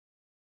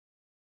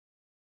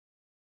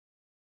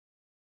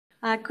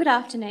Good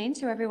afternoon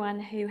to everyone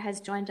who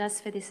has joined us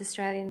for this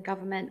Australian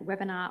Government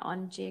webinar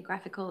on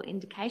geographical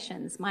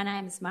indications. My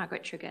name is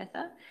Margaret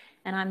Tregurtha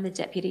and I'm the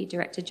Deputy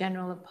Director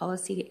General of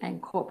Policy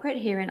and Corporate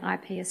here in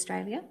IP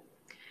Australia.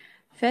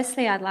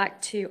 Firstly, I'd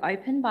like to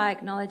open by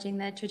acknowledging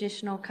the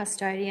traditional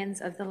custodians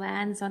of the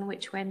lands on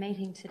which we're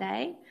meeting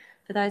today,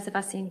 for those of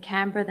us in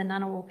Canberra, the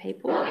Ngunnawal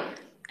people,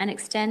 and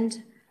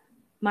extend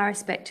my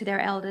respect to their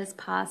elders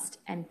past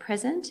and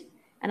present.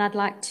 And I'd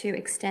like to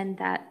extend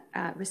that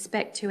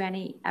respect to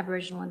any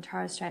Aboriginal and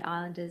Torres Strait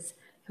Islanders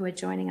who are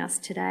joining us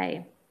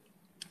today.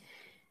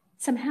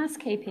 Some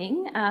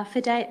housekeeping.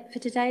 For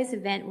today's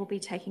event, we'll be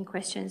taking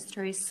questions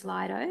through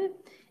Slido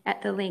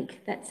at the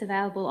link that's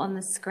available on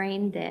the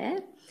screen there.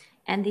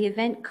 And the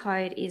event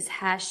code is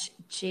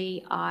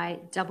 #GIW.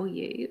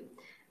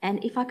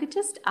 And if I could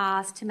just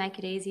ask, to make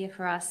it easier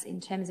for us in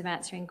terms of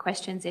answering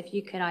questions, if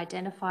you could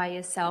identify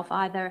yourself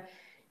either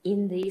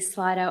in the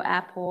Slido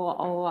app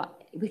or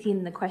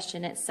within the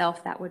question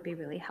itself, that would be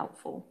really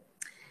helpful.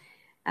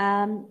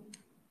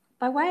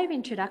 By way of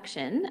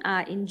introduction,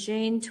 in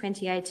June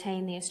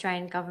 2018, the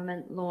Australian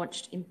Government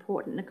launched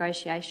important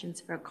negotiations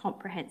for a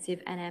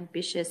comprehensive and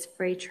ambitious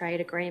free trade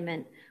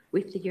agreement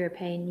with the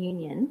European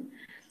Union.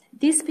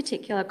 This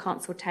particular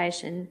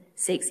consultation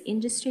seeks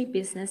industry,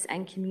 business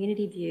and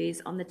community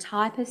views on the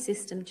type of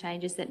system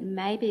changes that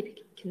may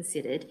be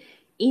considered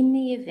in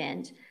the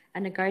event a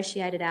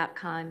negotiated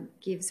outcome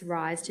gives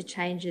rise to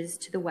changes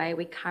to the way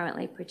we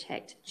currently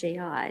protect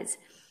GIs.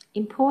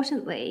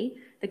 Importantly,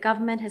 the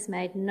government has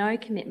made no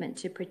commitment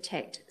to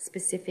protect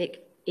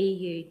specific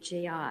EU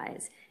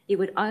GIs. It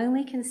would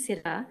only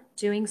consider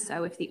doing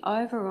so if the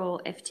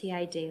overall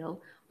FTA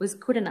deal was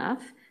good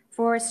enough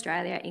for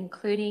Australia,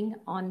 including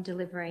on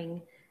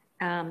delivering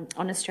on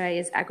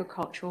Australia's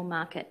agricultural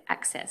market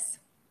access.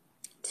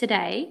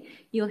 Today,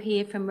 you'll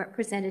hear from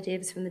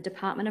representatives from the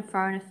Department of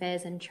Foreign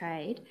Affairs and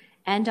Trade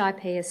and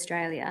IP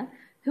Australia,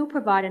 who'll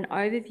provide an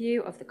overview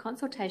of the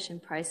consultation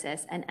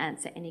process and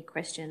answer any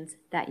questions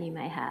that you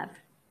may have.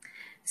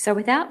 So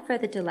without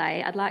further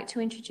delay, I'd like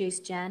to introduce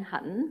Jan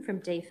Hutton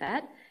from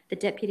DFAT, the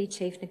Deputy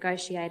Chief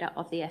Negotiator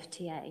of the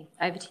FTA.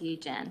 Over to you,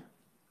 Jan.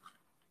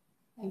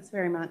 Thanks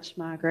very much,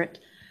 Margaret.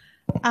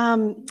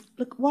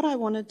 Look, what I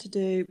wanted to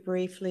do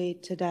briefly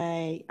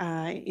today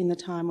in the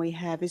time we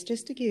have is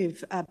just to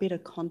give a bit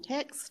of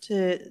context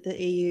to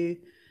the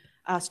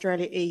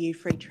Australia-EU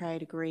Free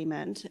Trade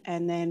Agreement,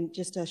 and then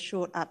just a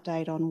short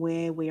update on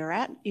where we are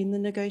at in the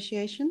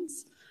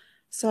negotiations.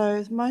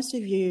 So most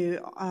of you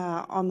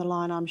on the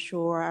line, I'm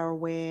sure, are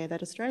aware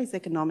that Australia's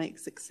economic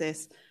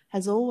success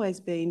has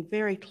always been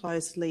very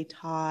closely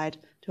tied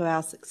to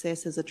our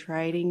success as a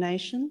trading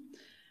nation.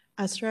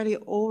 Australia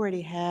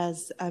already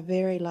has a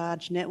very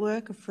large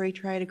network of free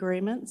trade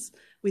agreements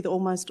with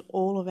almost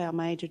all of our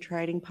major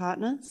trading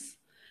partners.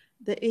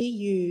 The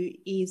EU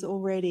is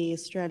already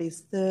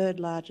Australia's third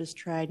largest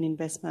trade and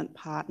investment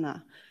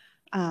partner.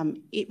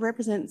 It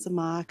represents a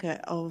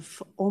market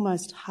of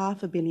almost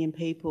 500 million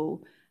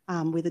people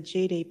with a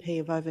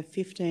GDP of over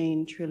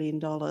 $15 trillion.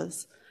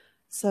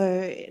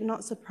 So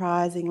not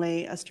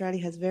surprisingly,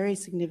 Australia has very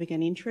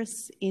significant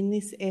interests in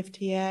this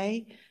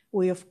FTA.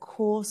 We, of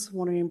course,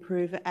 want to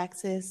improve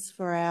access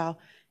for our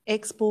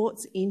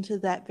exports into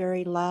that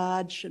very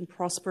large and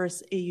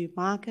prosperous EU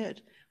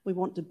market. We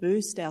want to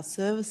boost our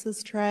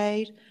services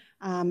trade,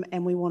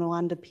 and we want to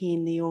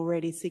underpin the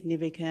already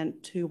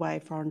significant two-way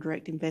foreign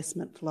direct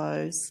investment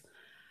flows.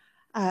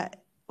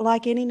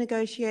 Like any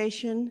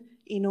negotiation,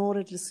 in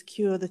order to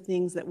secure the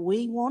things that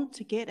we want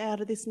to get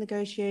out of this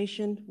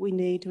negotiation, we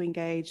need to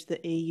engage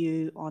the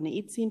EU on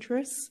its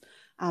interests,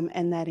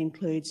 and that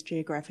includes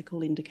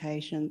geographical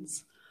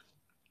indications.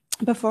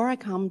 Before I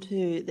come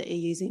to the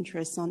EU's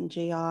interests on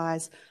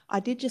GIs, I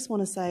did just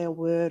want to say a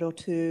word or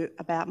two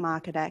about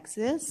market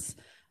access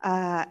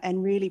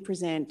and really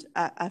present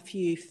a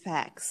few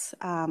facts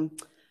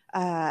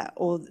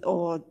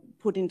or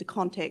put into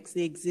context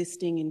the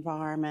existing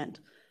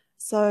environment.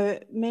 So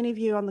many of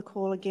you on the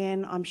call,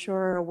 again, I'm sure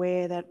are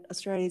aware that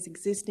Australia's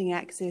existing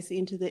access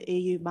into the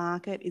EU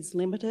market is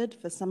limited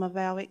for some of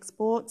our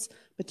exports,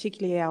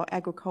 particularly our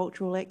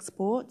agricultural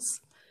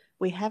exports.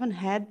 We haven't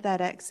had that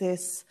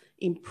access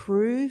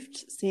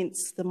improved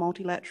since the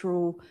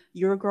multilateral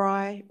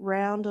Uruguay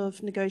round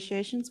of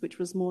negotiations, which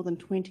was more than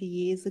 20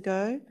 years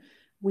ago.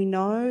 We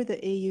know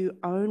the EU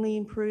only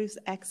improves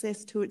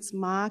access to its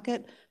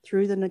market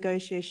through the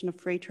negotiation of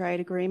free trade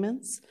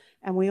agreements.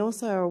 And we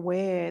also are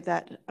aware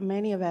that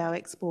many of our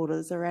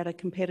exporters are at a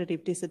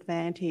competitive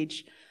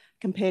disadvantage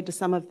compared to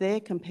some of their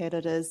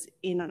competitors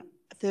in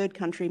third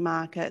country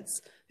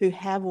markets who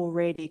have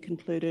already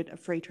concluded a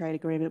free trade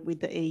agreement with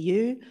the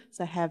EU,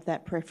 so have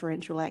that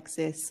preferential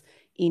access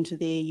into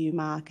the EU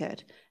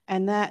market.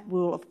 And that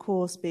will, of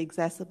course, be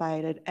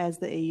exacerbated as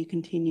the EU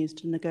continues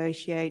to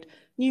negotiate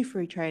new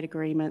free trade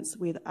agreements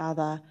with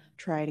other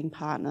trading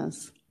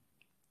partners.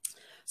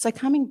 So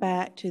coming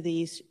back to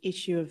the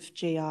issue of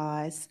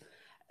GIs,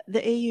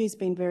 the EU has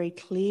been very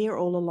clear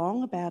all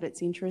along about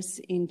its interests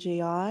in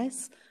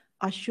GIs.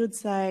 I should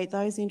say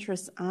those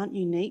interests aren't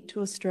unique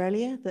to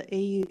Australia. The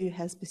EU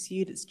has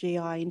pursued its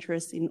GI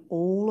interests in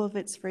all of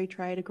its free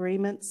trade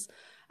agreements,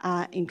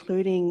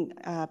 including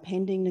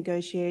pending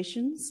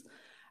negotiations.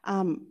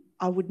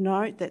 I would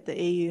note that the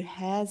EU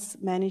has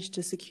managed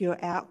to secure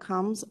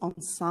outcomes on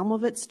some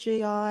of its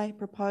GI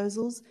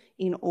proposals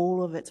in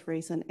all of its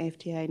recent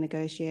FTA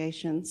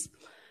negotiations.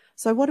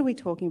 So what are we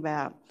talking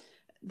about?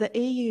 The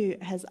EU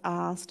has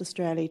asked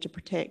Australia to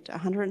protect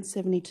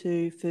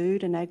 172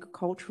 food and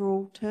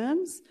agricultural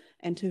terms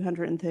and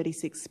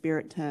 236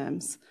 spirit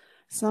terms.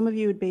 Some of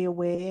you would be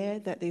aware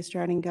that the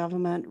Australian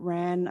government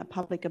ran a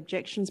public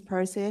objections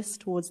process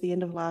towards the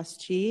end of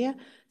last year,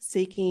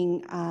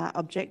 seeking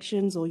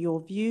objections or your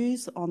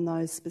views on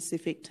those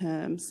specific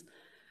terms.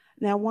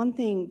 Now, one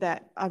thing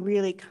that I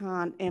really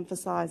can't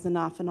emphasise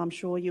enough, and I'm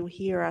sure you'll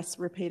hear us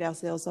repeat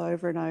ourselves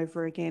over and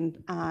over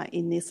again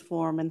in this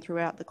forum and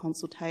throughout the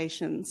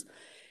consultations,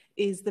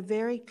 is the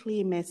very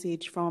clear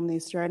message from the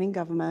Australian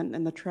government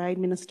and the Trade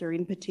Minister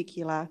in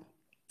particular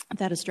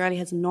that Australia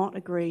has not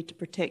agreed to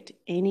protect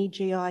any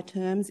GI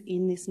terms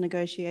in these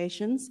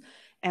negotiations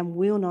and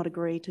will not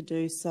agree to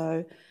do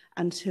so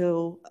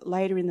until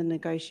later in the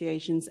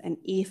negotiations and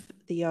if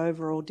the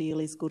overall deal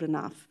is good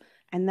enough.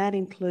 And that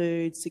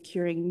includes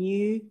securing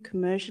new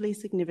commercially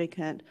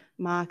significant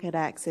market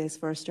access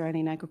for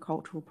Australian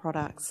agricultural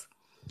products.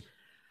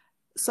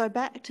 So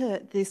back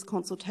to this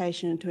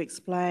consultation, to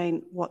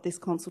explain what this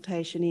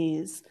consultation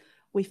is,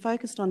 we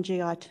focused on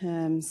GI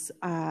terms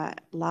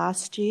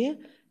last year.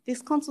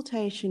 This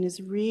consultation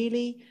is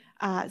really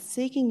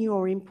seeking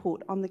your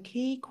input on the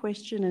key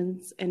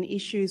questions and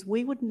issues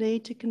we would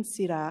need to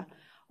consider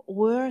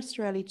were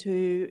Australia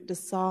to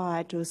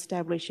decide to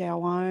establish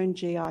our own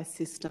GI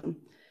system.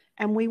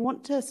 And we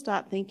want to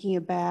start thinking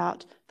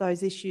about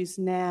those issues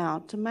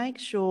now to make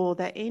sure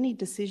that any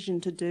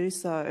decision to do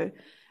so,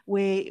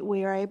 we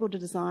are able to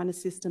design a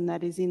system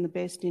that is in the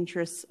best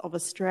interests of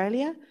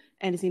Australia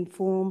and is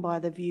informed by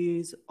the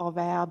views of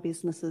our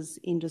businesses,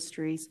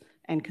 industries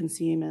and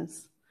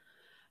consumers.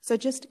 So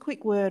just a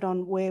quick word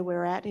on where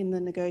we're at in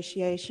the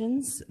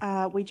negotiations.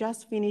 We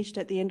just finished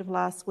at the end of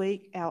last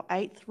week our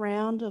 8th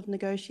round of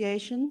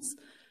negotiations.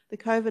 The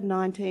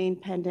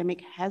COVID-19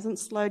 pandemic hasn't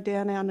slowed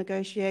down our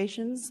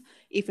negotiations.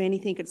 If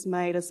anything, it's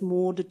made us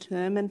more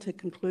determined to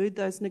conclude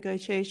those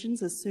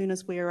negotiations as soon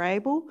as we are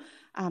able.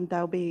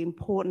 They'll be an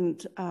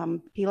important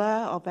pillar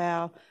of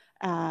our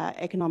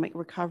economic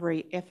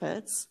recovery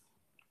efforts.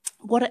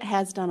 What it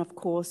has done, of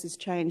course, is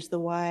change the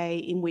way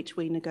in which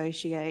we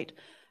negotiate.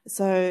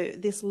 So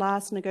this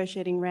last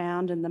negotiating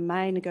round and the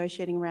May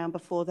negotiating round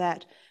before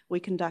that,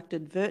 we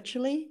conducted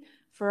virtually.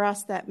 For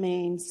us, that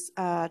means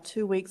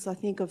 2 weeks, I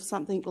think, of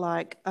something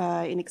like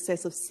in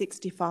excess of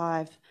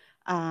 65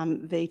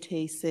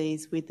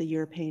 VTCs with the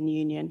European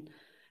Union.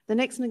 The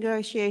next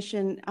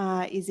negotiation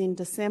is in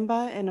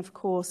December, and of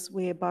course,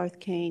 we're both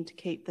keen to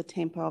keep the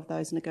tempo of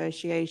those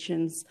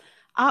negotiations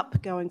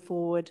up going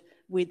forward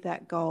with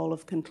that goal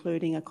of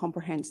concluding a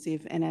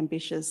comprehensive and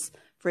ambitious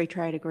free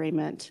trade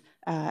agreement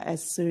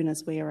as soon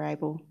as we are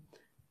able.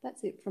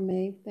 That's it from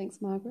me.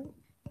 Thanks, Margaret.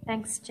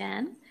 Thanks,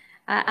 Jan.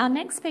 Our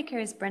next speaker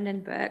is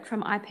Brendan Burke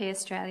from IP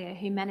Australia,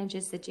 who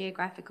manages the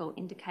Geographical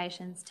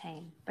Indications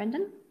team.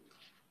 Brendan?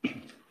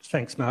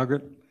 Thanks,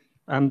 Margaret.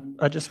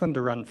 I just wanted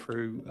to run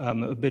through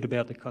a bit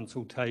about the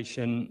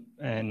consultation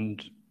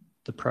and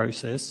the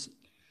process.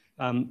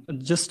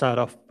 Just start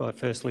off by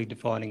firstly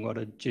defining what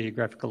a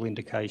geographical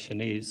indication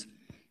is.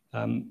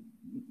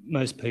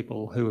 Most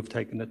people who have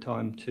taken the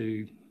time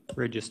to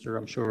register,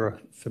 I'm sure,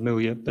 are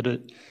familiar, but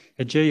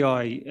a GI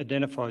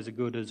identifies a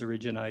good as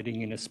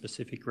originating in a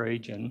specific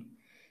region,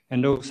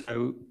 and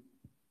also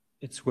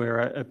it's where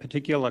a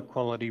particular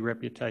quality,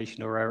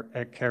 reputation or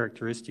a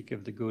characteristic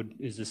of the good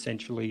is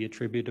essentially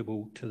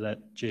attributable to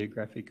that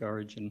geographic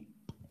origin.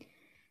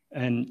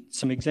 And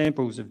some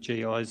examples of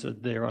GIs are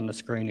there on the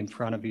screen in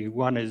front of you.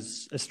 One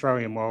is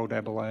Australian wild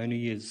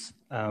abalone is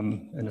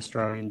an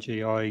Australian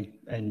GI,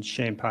 and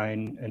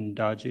champagne and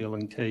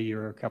Darjeeling tea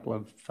are a couple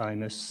of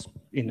famous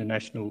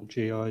international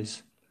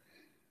GIs.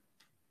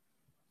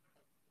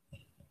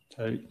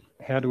 So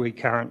how do we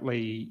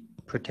currently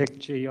protect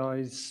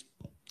GIs?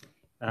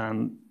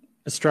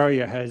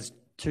 Australia has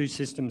 2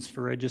 systems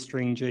for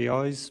registering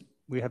GIs.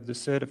 We have the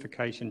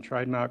certification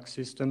trademark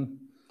system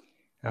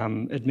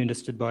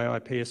administered by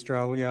IP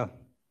Australia.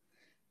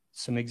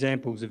 Some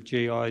examples of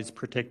GIs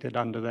protected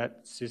under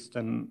that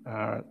system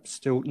are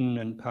Stilton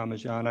and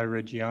Parmigiano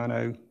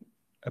Reggiano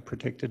are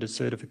protected as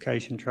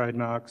certification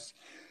trademarks.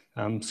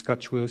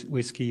 Scotch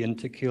whisky and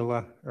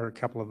tequila are a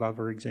couple of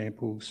other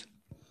examples.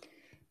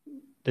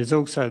 There's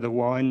also the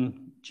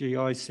wine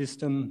GI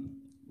system,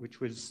 which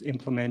was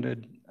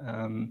implemented.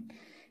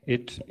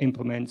 It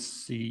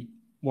implements the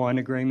wine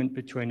agreement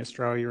between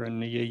Australia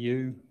and the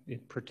EU.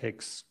 It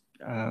protects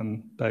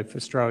both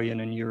Australian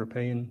and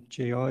European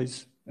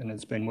GIs, and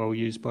it's been well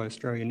used by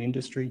Australian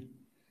industry.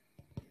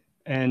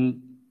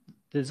 And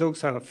there's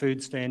also a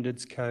food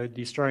standards code.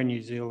 The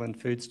Australian-New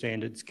Zealand Food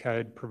Standards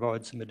Code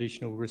provides some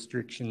additional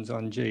restrictions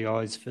on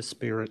GIs for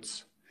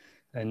spirits.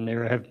 And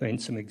there have been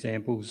some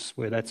examples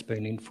where that's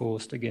been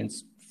enforced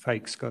against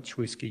fake Scotch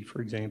whisky,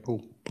 for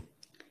example.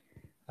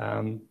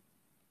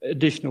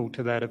 Additional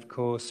to that, of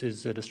course,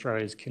 is that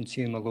Australia's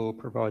consumer law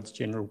provides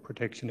general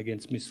protection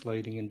against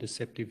misleading and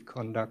deceptive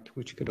conduct,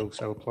 which could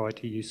also apply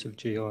to use of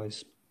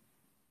GIs.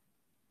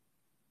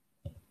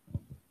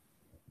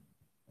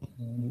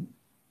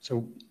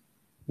 So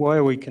why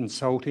are we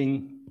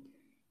consulting?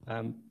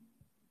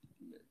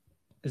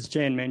 As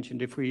Jan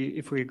mentioned, if we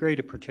agree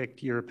to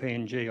protect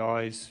European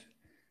GIs,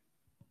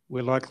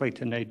 we're likely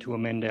to need to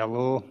amend our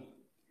law.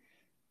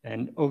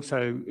 And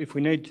also, if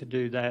we need to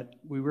do that,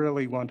 we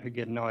really want to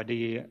get an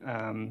idea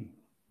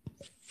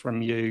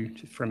from you,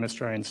 from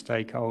Australian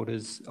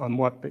stakeholders, on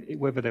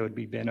whether there would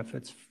be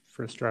benefits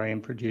for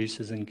Australian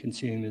producers and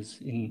consumers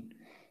in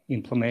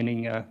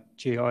implementing a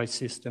GI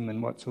system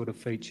and what sort of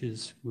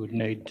features we would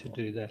need to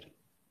do that.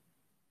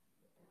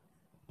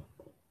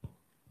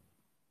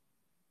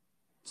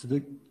 So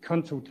the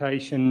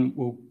consultation,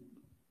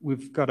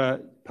 we've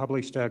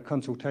published a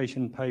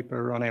consultation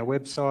paper on our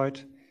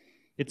website.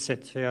 It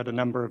sets out a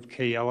number of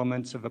key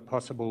elements of a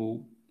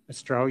possible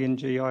Australian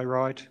GI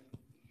right,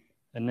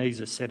 and these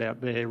are set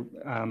out there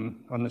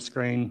on the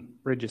screen: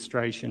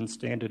 registration,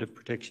 standard of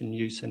protection,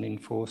 use and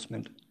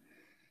enforcement.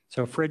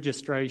 So for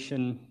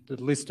registration, the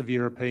list of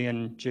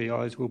European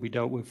GIs will be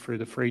dealt with through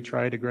the free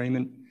trade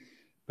agreement,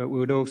 but we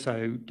would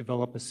also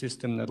develop a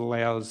system that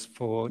allows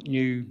for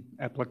new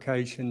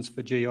applications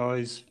for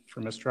GIs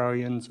from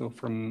Australians or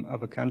from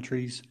other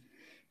countries.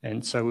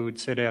 And so we would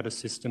set out a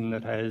system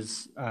that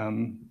has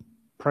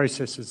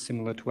processes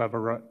similar to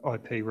other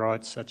IP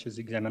rights, such as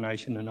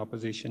examination and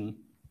opposition.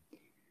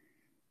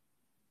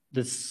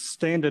 The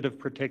standard of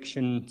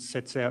protection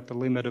sets out the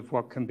limit of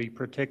what can be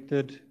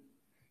protected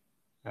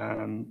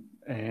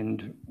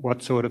and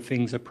what sort of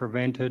things are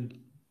prevented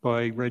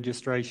by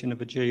registration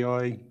of a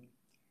GI.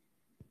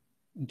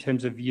 In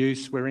terms of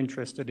use, we're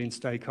interested in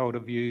stakeholder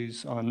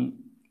views on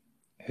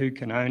who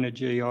can own a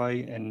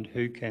GI and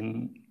who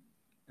can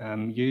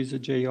use a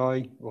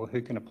GI, or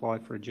who can apply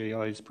for a GI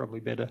is probably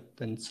better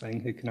than saying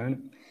who can own it.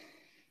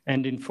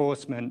 And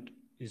enforcement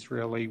is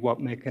really what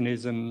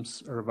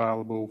mechanisms are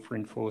available for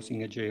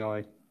enforcing a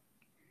GI.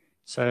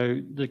 So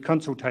the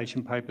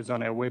consultation paper's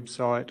on our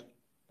website.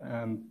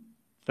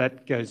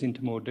 That goes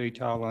into more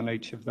detail on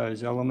each of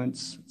those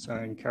elements. So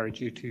I encourage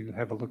you to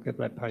have a look at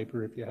that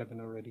paper if you haven't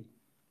already.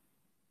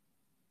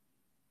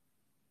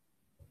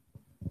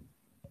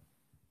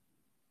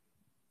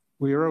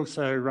 We are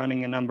also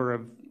running a number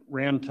of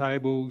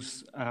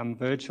roundtables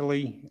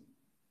virtually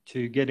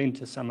to get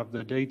into some of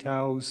the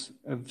details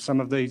of some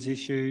of these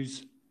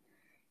issues.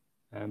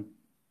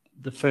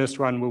 The first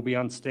one will be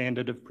on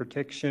standard of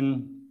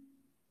protection.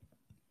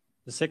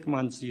 The second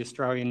one's the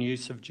Australian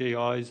use of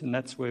GIs, and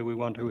that's where we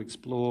want to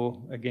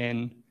explore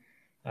again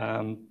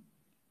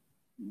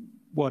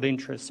what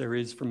interest there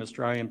is from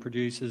Australian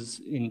producers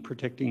in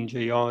protecting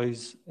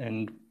GIs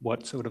and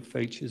what sort of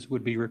features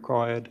would be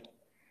required.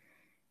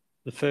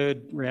 The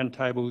third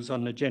roundtable is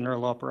on the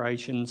general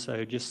operation,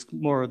 so just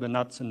more of the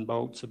nuts and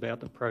bolts about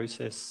the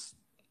process,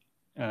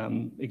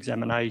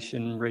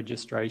 examination,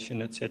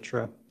 registration,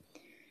 etc.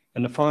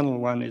 And the final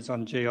one is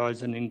on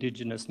GIs and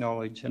Indigenous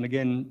knowledge. And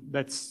again,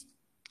 that's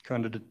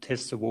kind of to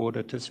test the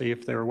water to see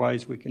if there are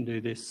ways we can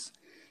do this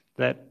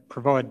that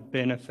provide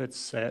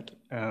benefits that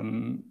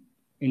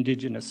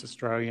Indigenous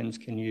Australians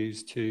can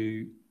use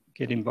to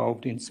get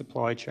involved in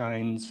supply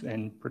chains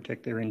and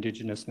protect their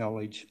Indigenous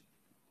knowledge.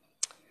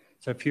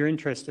 So if you're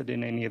interested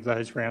in any of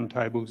those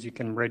roundtables, you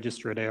can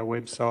register at our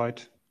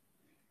website.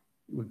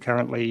 We've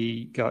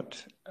currently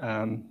got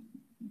one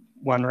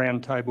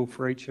roundtable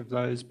for each of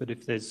those, but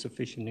if there's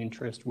sufficient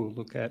interest, we'll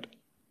look at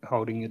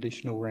holding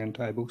additional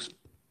roundtables.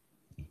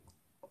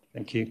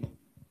 Thank you.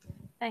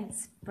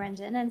 Thanks,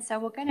 Brendan. And so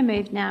we're going to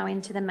move now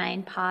into the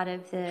main part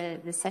of the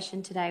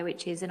session today,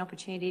 which is an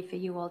opportunity for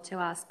you all to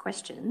ask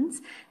questions.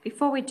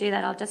 Before we do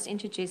that, I'll just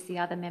introduce the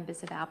other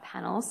members of our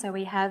panel. So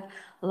we have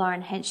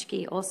Lauren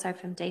Henschke, also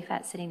from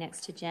DFAT, sitting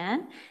next to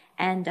Jan,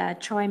 and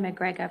Troy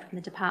McGregor from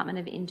the Department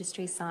of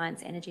Industry,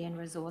 Science, Energy and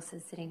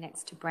Resources, sitting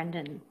next to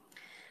Brendan.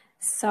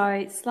 So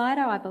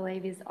Slido, I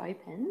believe, is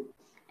open,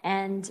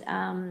 and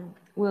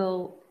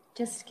we'll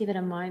just give it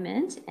a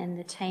moment and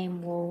the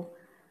team will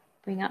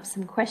bring up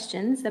some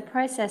questions. The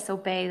process will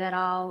be that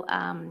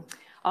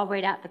I'll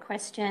read out the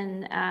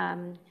question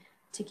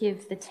to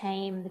give the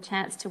team the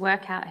chance to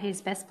work out who's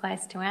best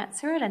placed to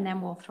answer it, and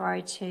then we'll throw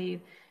to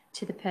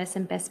the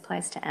person best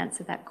placed to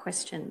answer that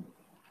question.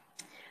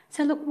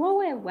 So look, while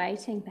we're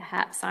waiting,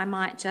 perhaps I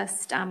might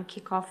just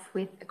kick off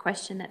with a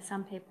question that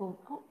some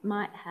people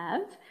might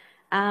have,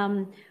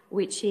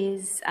 which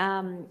is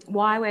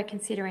why we're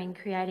considering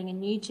creating a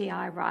new GI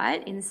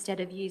right instead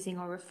of using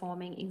or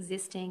reforming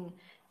existing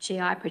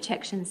GI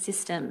protection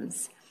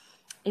systems.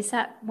 Is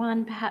that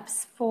one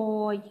perhaps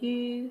for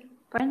you,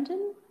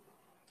 Brendan?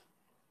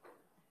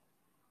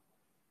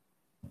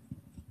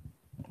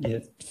 Yeah,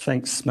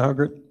 thanks,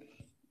 Margaret.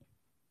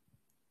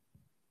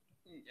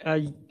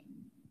 In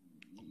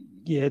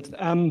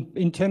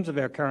terms of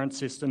our current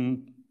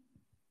system,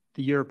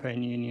 the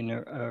European Union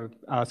are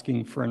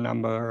asking for a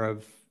number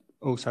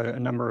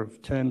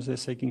of terms they're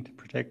seeking to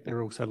protect.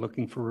 They're also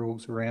looking for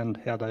rules around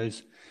how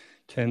those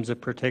terms are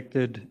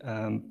protected.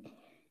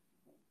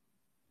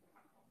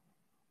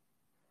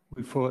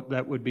 We thought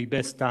that would be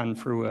best done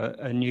through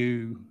a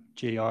new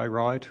GI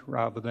right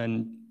rather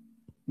than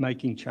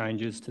making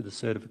changes to the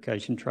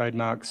certification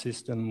trademark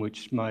system,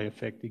 which may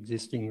affect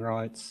existing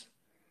rights.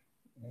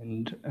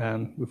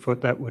 And we thought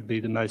that would be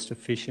the most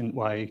efficient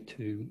way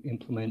to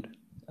implement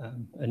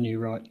a new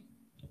right.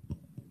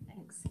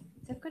 Thanks. So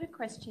I've got a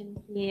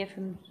question here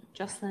from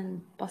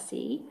Jocelyn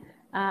Bossy.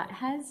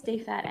 Has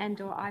DFAT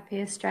and/or IP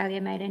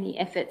Australia made any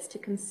efforts to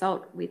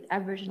consult with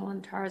Aboriginal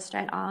and Torres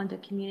Strait Islander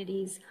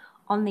communities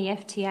on the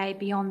FTA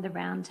beyond the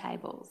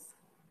roundtables?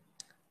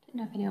 I don't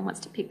know if anyone wants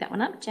to pick that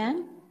one up.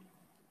 Jan?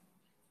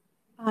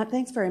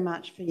 Thanks very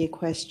much for your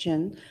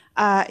question.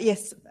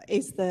 Yes,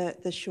 is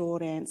the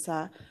short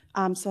answer.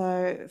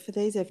 So for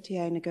these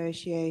FTA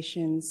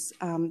negotiations,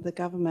 the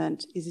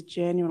government is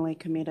genuinely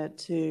committed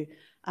to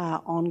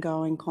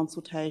ongoing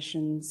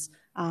consultations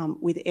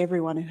with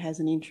everyone who has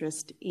an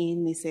interest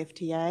in this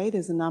FTA.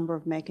 There's a number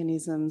of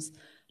mechanisms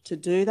to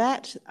do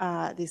that.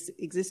 This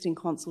existing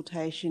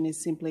consultation is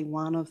simply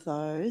one of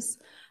those.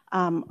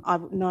 I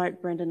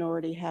note Brendan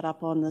already had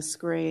up on the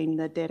screen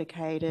the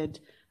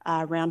dedicated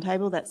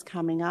roundtable that's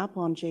coming up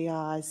on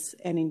GIs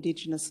and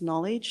Indigenous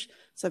knowledge.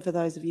 So for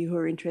those of you who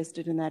are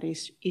interested in that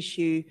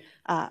issue,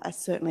 I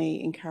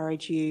certainly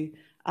encourage you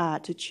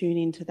to tune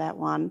into that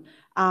one.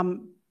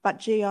 But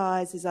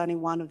GIs is only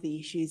one of the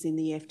issues in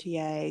the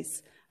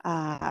FTAs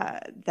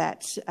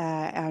that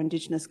our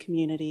Indigenous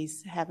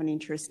communities have an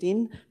interest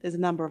in. There's a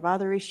number of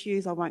other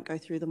issues. I won't go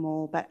through them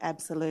all, but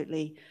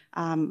absolutely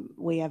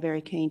we are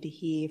very keen to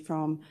hear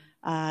from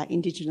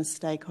Indigenous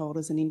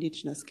stakeholders and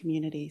Indigenous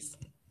communities.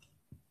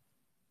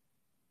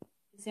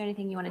 Is there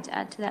anything you wanted to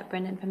add to that,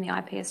 Brendan, from the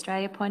IP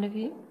Australia point of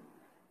view?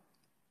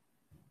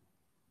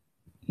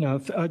 No,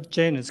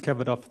 Jan has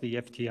covered off the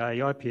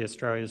FTA. IP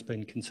Australia has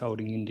been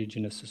consulting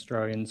Indigenous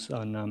Australians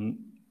on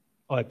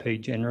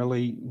IP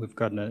generally. We've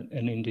got an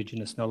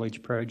Indigenous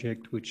knowledge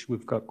project, which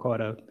we've got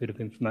quite a bit of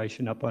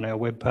information up on our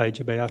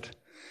webpage about.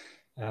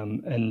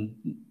 And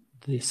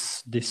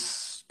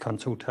this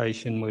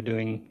consultation we're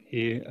doing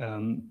here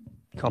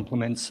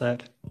complements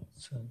that.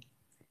 So.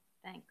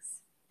 Thanks.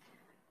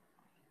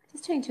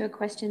 Just turning to a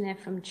question there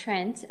from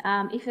Trent.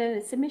 If a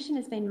submission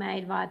has been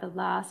made via the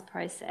last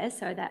process,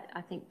 so that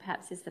I think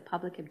perhaps is the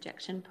public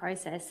objection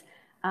process,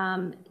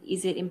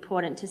 is it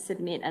important to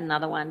submit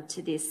another one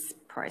to this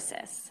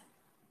process?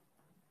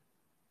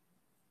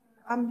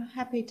 I'm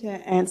happy to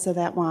answer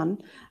that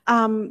one.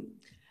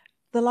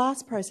 The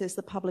last process,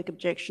 the public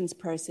objections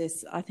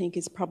process, I think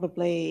is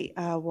probably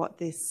what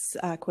this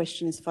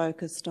question is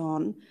focused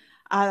on.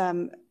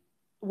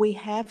 We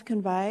have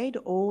conveyed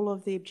all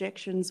of the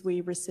objections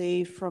we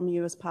received from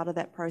you as part of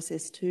that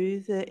process to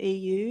the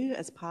EU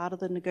as part of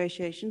the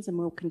negotiations, and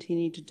we'll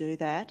continue to do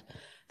that.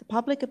 The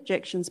public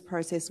objections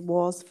process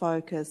was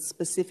focused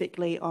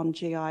specifically on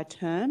GI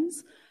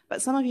terms,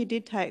 but some of you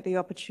did take the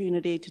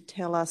opportunity to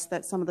tell us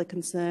that some of the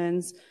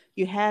concerns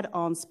you had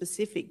on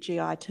specific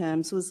GI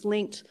terms was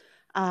linked,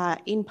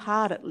 in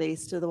part at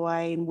least, to the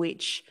way in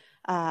which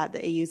the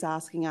EU is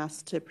asking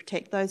us to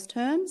protect those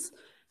terms.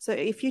 So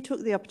if you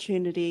took the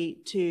opportunity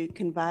to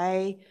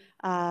convey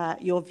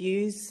your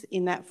views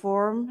in that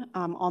forum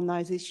on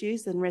those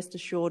issues, then rest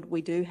assured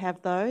we do have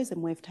those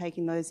and we've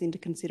taken those into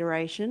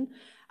consideration.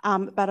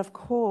 But of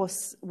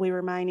course, we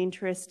remain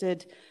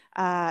interested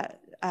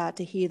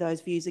to hear those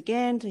views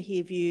again, to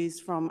hear views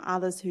from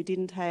others who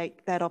didn't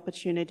take that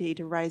opportunity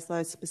to raise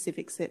those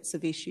specific sets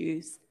of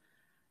issues.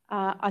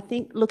 I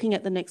think looking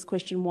at the next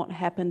question, what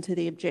happened to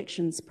the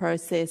objections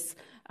process,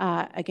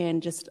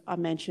 again, just I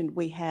mentioned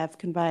we have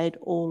conveyed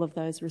all of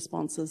those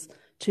responses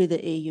to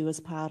the EU as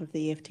part of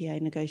the FTA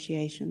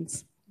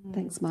negotiations.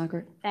 Thanks,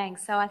 Margaret.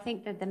 Thanks. So I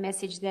think that the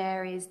message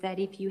there is that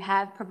if you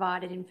have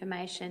provided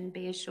information,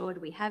 be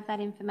assured we have that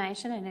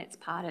information and it's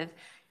part of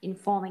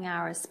informing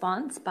our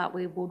response, but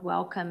we would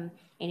welcome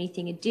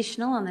anything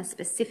additional on the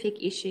specific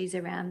issues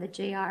around the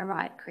GI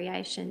right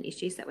creation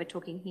issues that we're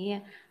talking here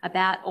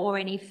about, or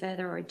any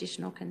further or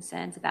additional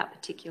concerns about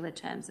particular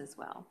terms as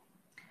well.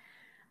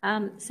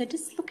 So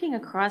just looking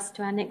across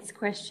to our next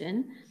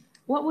question,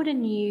 what would a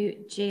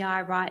new GI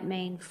right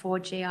mean for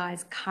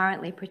GIs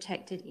currently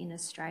protected in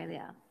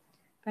Australia?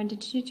 Brendan,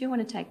 did you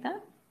want to take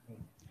that?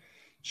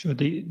 Sure.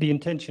 The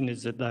intention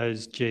is that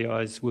those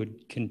GIs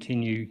would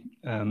continue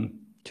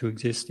to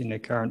exist in their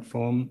current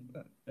form.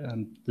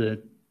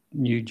 The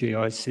new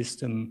GI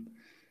system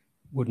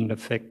wouldn't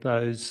affect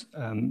those.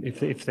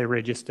 If they're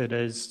registered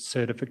as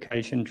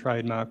certification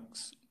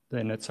trademarks,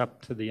 then it's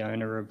up to the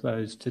owner of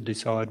those to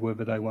decide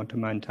whether they want to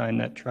maintain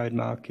that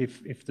trademark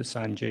if the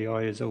same GI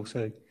is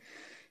also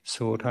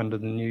sought under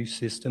the new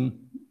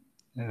system.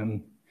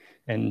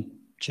 And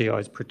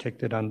GIs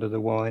protected under the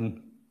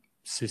wine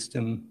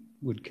system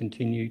would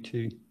continue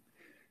to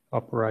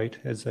operate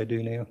as they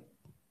do now.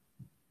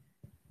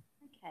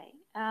 Okay.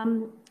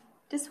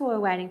 Just while we're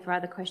waiting for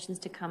other questions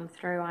to come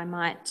through, I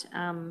might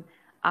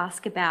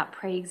ask about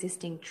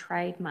pre-existing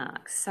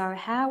trademarks. So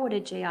how would a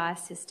GI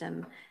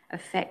system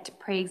affect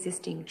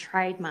pre-existing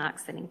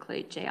trademarks that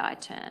include GI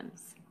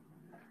terms?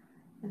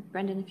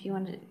 Brendan, if you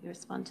want to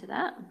respond to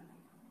that.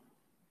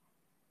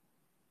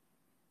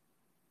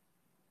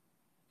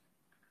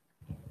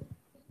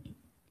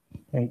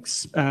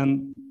 Thanks.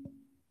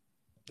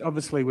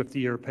 Obviously, with the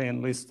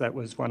European list, that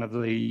was one of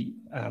the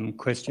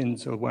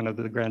questions or one of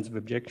the grounds of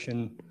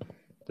objection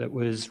that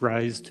was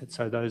raised.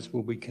 So those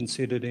will be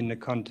considered in the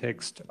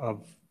context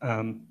of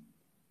the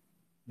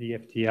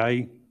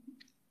FTA.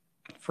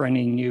 For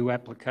any new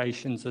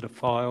applications that are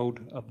filed,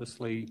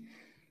 obviously,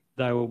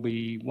 they will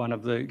be one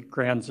of the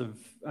grounds of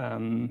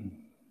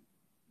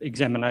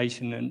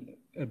examination and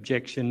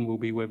objection will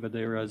be whether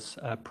there is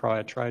a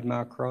prior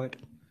trademark right.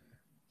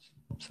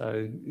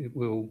 So it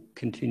will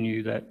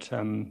continue that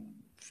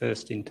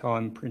first in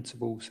time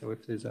principle. So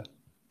if there's a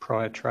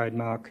prior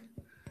trademark,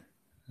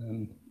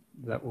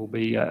 that will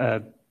be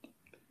a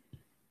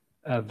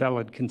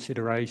valid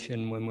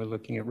consideration when we're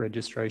looking at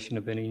registration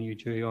of any new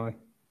GI.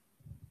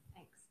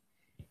 Thanks.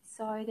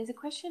 So there's a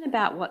question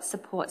about what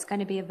support's going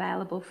to be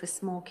available for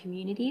small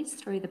communities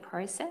through the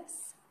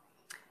process.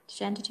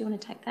 Jan, did you want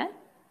to take that?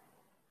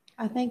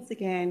 Thanks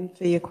again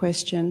for your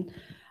question.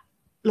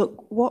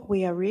 Look, what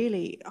we are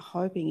really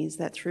hoping is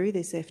that through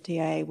this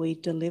FTA we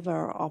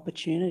deliver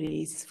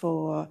opportunities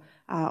for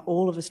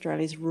all of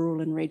Australia's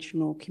rural and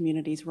regional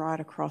communities right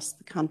across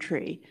the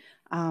country.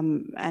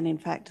 And in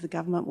fact, the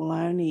government will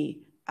only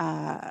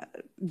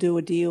do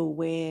a deal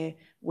where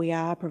we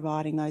are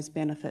providing those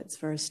benefits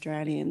for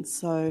Australians.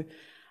 So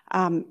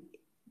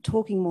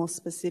talking more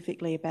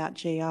specifically about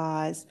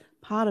GIs,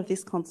 part of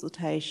this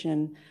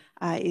consultation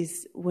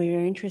is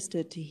we're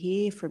interested to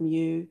hear from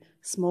you,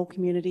 small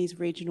communities,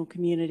 regional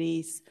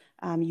communities,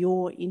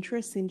 your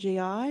interests in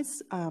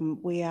GIs.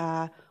 We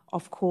are,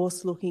 of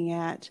course, looking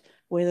at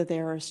whether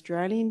there are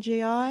Australian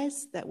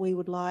GIs that we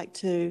would like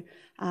to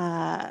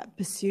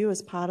pursue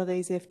as part of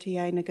these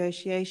FTA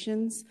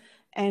negotiations.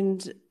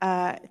 And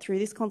through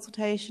this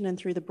consultation and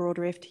through the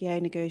broader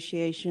FTA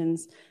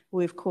negotiations,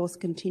 we, of course,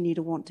 continue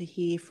to want to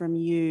hear from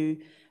you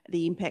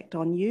the impact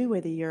on you,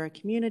 whether you're a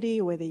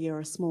community, whether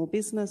you're a small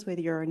business, whether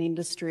you're an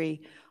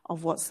industry,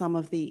 of what some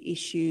of the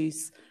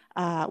issues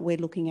we're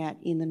looking at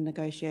in the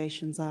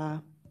negotiations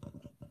are.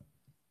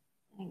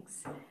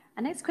 Thanks.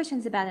 Our next question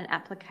is about an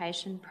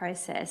application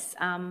process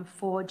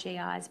for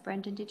GIs.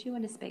 Brendan, did you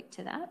want to speak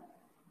to that?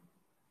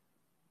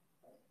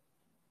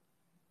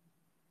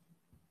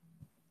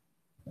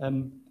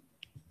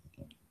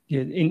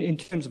 Yeah, in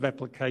terms of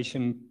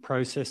application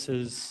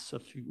processes,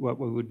 what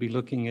we would be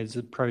looking at is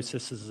the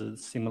processes are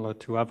similar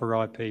to other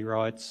IP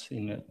rights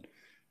in that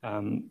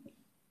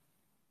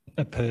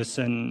a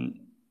person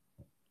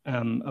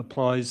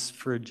applies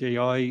for a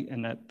GI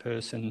and that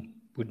person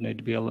would need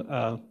to be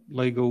a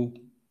legal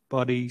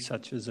body,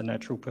 such as a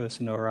natural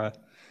person or a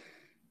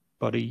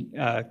body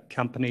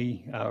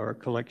company or a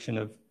collection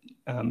of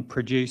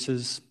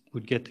producers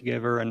would get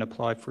together and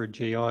apply for a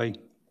GI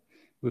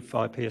with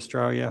IP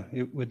Australia.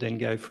 It would then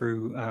go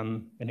through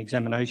an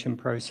examination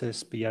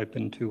process, be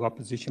open to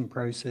opposition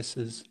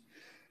processes,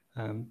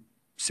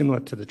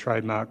 similar to the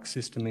trademark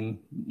system in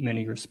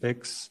many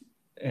respects,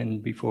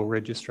 and before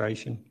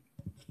registration.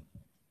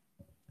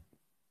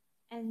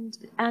 And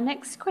our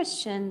next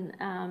question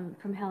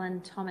from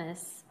Helen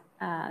Thomas.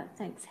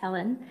 Thanks,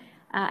 Helen.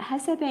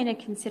 Has there been a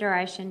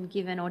consideration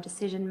given or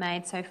decision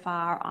made so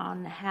far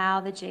on how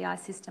the GI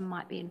system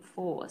might be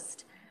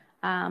enforced?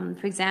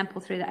 For example,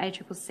 through the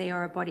ACCC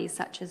or a body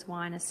such as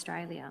Wine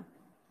Australia?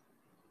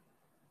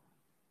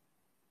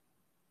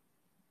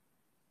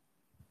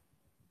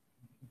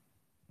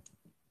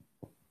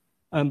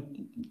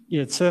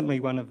 Yeah, it's certainly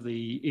one of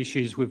the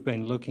issues we've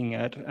been looking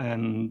at.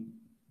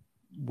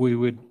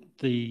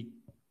 The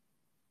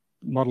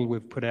model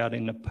we've put out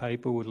in the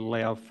paper would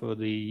allow for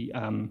the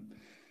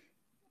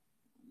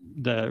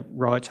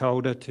rights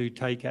holder to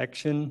take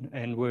action,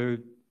 and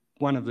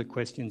one of the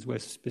questions we're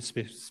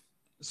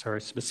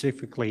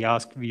specifically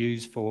asked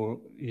views for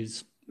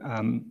is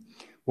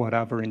what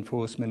other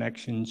enforcement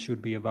actions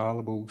should be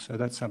available. So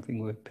that's something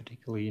we're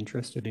particularly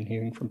interested in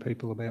hearing from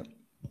people about.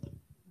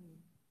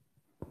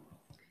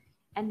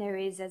 And there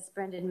is, as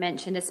Brendan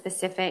mentioned, a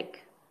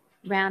specific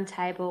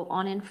roundtable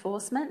on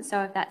enforcement.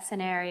 So if that's an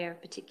area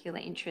of particular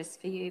interest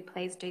for you,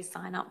 please do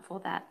sign up for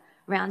that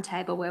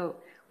roundtable where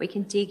we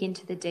can dig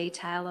into the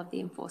detail of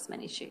the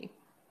enforcement issue.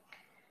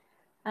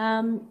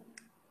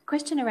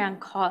 Question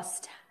around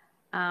cost.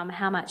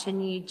 How much a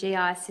new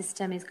GI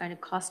system is going to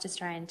cost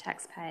Australian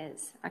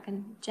taxpayers.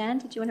 Jan,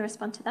 did you want to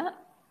respond to that?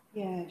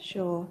 Yeah,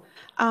 sure.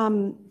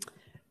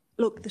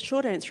 Look, the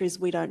short answer is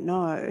we don't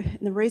know. And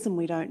the reason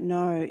we don't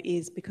know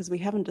is because we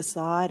haven't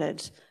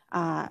decided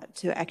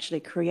to actually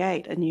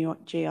create a new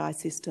GI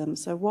system.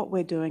 So what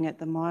we're doing at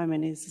the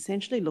moment is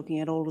essentially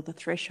looking at all of the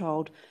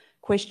threshold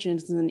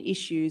questions and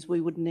issues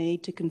we would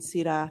need to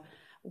consider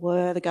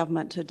were the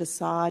government to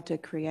decide to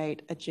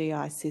create a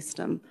GI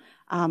system.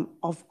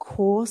 Of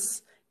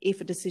course, if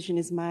a decision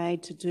is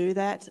made to do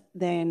that,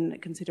 then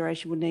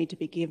consideration would need to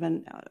be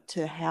given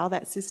to how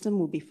that system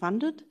will be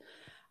funded.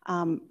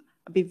 I'll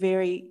be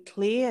very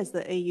clear, as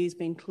the EU's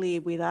been clear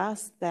with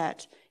us,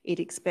 that it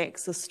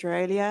expects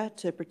Australia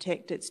to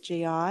protect its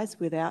GIs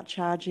without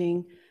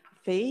charging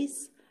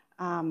fees.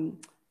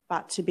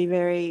 But to be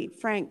very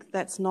frank,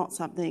 that's not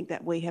something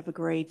that we have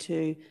agreed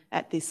to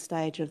at this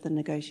stage of the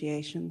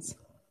negotiations.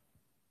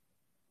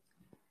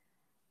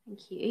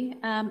 Thank you.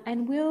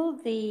 And will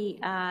the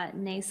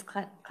NEIS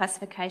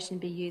classification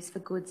be used for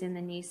goods in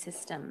the new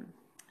system?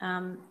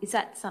 Is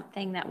that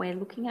something that we're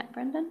looking at,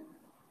 Brendan?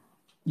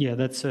 Yeah,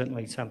 that's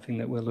certainly something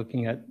that we're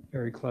looking at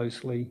very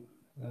closely.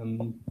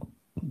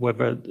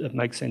 Whether it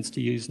makes sense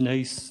to use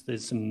NEIS,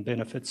 there's some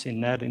benefits in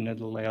that, and it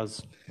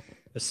allows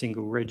a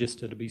single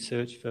register to be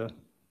searched for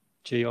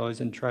GIs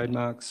and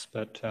trademarks,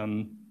 but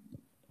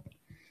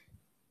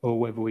or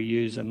whether we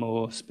use a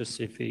more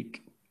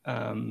specific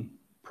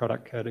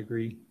product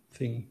category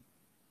thing.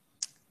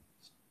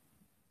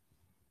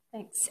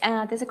 Thanks.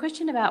 There's a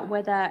question about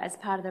whether, as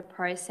part of the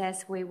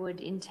process, we would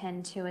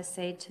intend to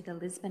accede to the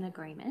Lisbon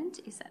Agreement.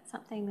 Is that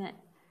something that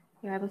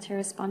you're able to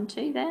respond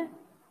to there?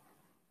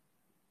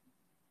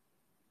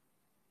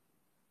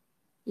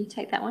 You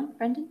take that one,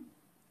 Brendan?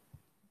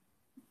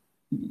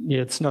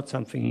 Yeah, it's not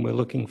something we're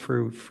looking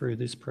through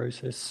this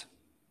process.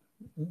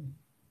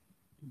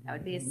 That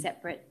would be a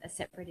separate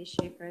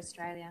issue for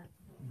Australia.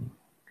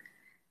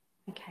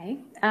 Okay.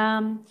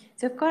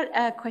 So we've got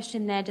a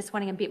question there just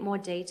wanting a bit more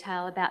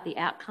detail about the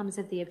outcomes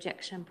of the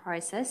objection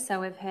process.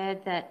 So we've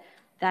heard that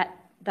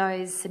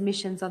those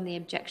submissions on the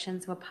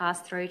objections were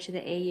passed through to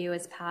the EU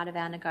as part of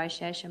our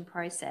negotiation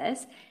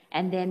process,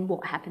 and then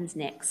what happens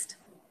next?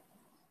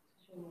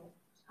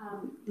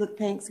 Look,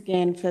 thanks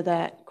again for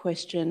that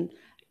question.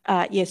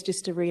 Yes,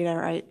 just to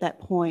reiterate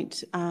that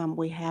point,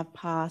 we have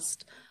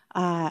passed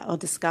or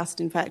discussed,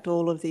 in fact,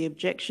 all of the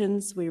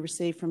objections we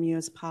received from you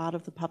as part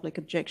of the public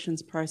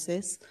objections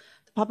process.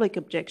 The public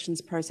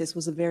objections process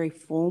was a very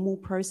formal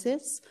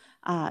process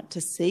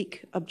to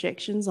seek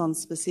objections on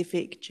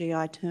specific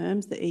GI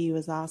terms the EU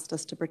has asked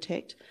us to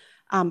protect,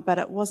 but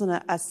it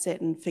wasn't a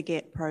set and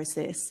forget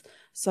process.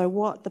 So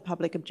what the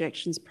public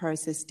objections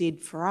process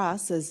did for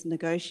us as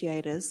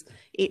negotiators,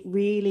 it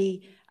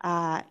really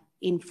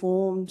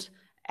informed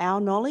our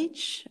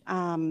knowledge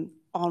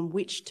on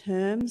which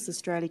terms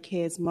Australia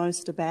cares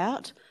most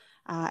about,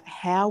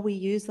 how we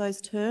use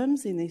those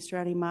terms in the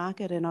Australian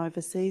market and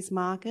overseas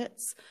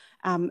markets.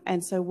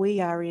 And so we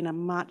are in a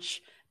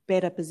much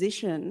better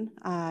position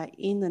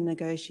in the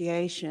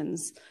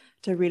negotiations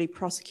to really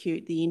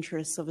prosecute the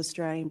interests of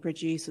Australian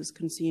producers,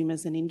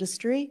 consumers and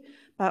industry.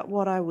 But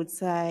what I would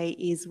say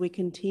is we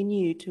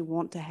continue to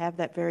want to have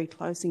that very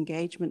close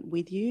engagement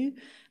with you.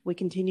 We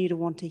continue to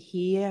want to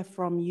hear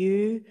from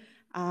you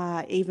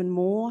even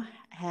more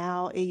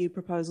how EU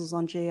proposals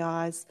on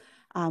GIs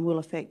will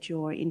affect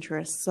your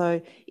interests.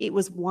 So it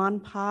was one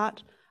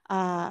part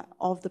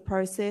of the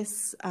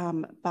process,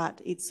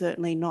 but it's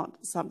certainly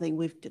not something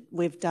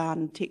we've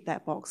done, ticked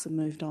that box and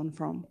moved on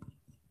from.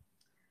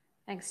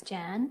 Thanks,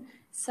 Jan.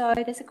 So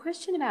there's a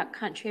question about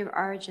country of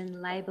origin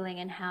labelling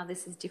and how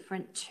this is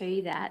different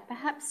to that.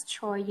 Perhaps,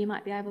 Troy, you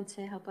might be able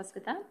to help us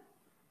with that?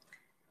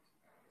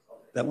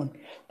 That one?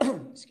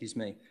 Excuse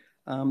me.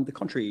 The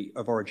country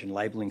of origin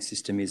labelling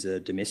system is a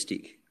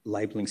domestic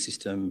labelling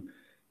system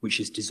which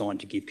is designed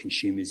to give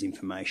consumers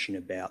information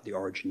about the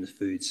origin of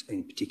foods,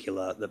 in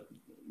particular,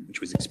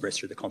 which was expressed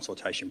through the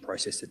consultation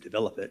process to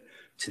develop it,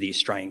 to the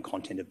Australian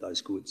content of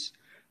those goods.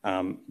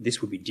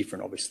 This would be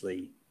different,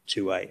 obviously,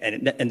 to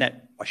and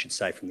that I should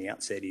say from the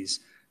outset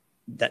is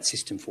that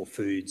system for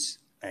foods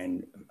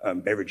and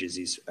beverages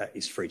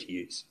is free to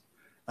use.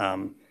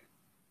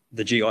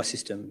 The GI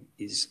system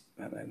is,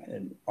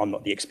 and I'm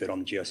not the expert on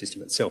the GI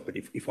system itself, but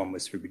if one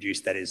was to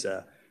reproduce, that is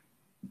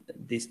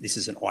this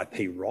is an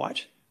IP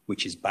right,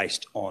 which is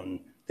based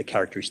on the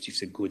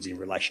characteristics of goods in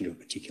relation to a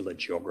particular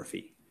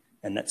geography.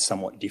 And that's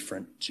somewhat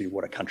different to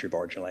what a country of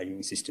origin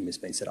labelling system has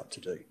been set up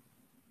to do.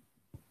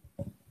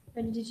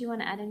 Brendan, did you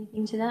want to add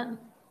anything to that?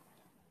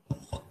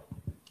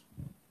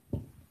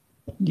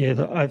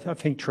 Yeah, I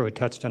think Troy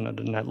touched on it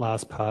in that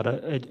last part.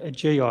 A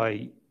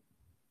GI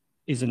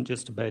isn't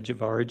just a badge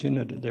of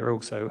origin. There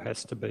also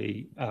has to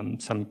be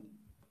some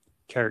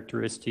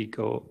characteristic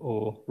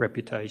or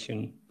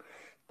reputation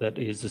that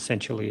is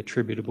essentially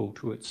attributable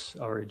to its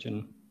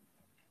origin.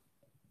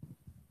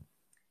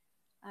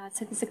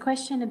 So there's a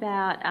question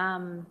about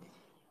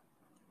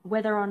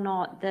whether or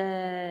not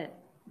the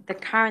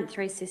current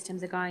three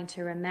systems are going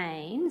to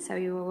remain. So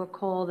you will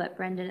recall that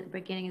Brendan at the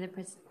beginning of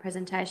the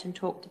presentation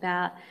talked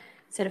about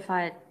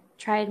certified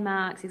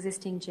trademarks,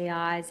 existing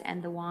GIs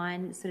and the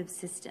wine sort of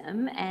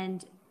system,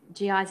 and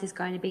GIs is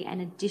going to be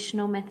an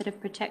additional method of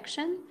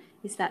protection.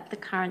 Is that the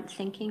current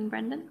thinking,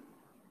 Brendan?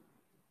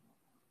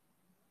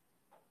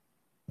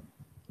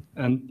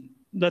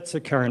 That's the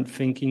current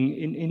thinking.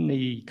 In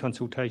the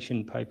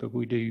consultation paper,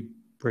 we do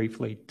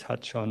briefly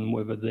touch on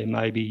whether there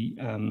may be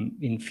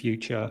in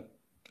future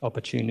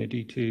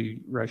opportunity to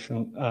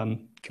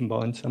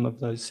combine some of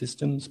those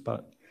systems,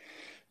 but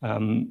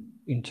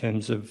in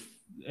terms of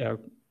our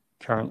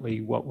currently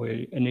what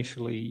we're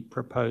initially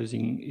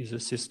proposing is a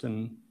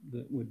system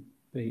that would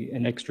be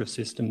an extra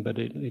system, but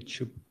it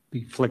should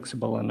be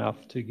flexible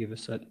enough to give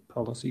us that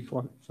policy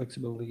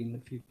flexibility in the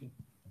future.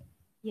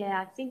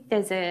 Yeah, I think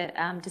there's a,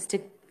 just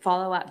a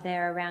follow up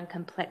there around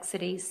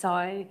complexity.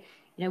 So,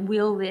 you know,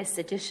 will this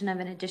addition of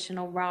an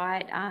additional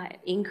right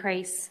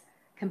increase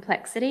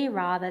complexity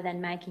rather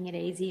than making it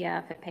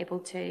easier for people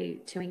to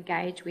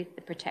engage with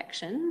the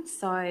protection?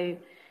 So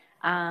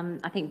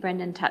I think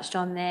Brendan touched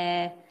on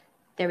there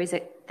is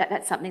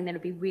that's something that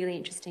would be really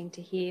interesting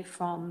to hear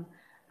from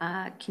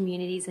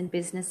communities and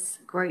business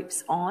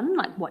groups on,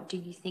 like, what do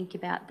you think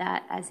about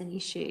that as an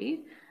issue?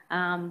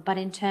 But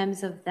in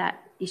terms of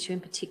that issue in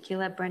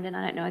particular, Brendan,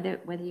 I don't know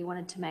whether you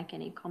wanted to make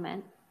any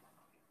comment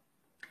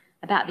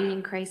about the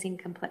increasing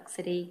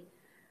complexity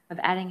of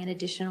adding an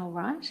additional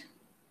right.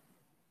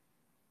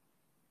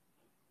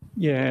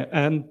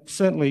 Yeah,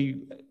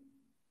 certainly,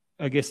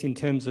 I guess in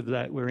terms of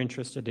that, we're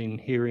interested in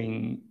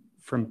hearing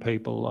from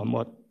people on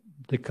what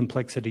the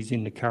complexities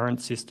in the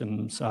current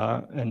systems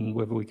are and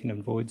whether we can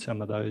avoid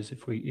some of those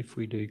if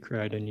we do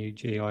create a new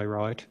GI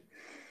right.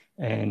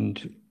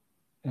 And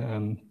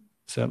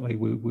certainly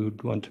we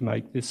would want to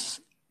make this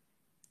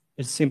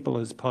as simple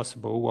as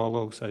possible while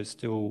also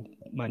still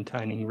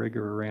maintaining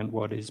rigour around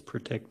what is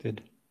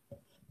protected.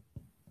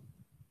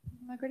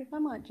 Margaret, if I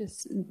might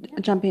just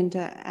jump in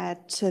to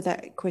add to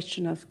that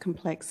question of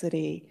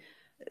complexity.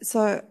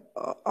 So,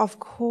 of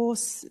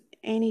course,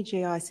 any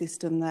GI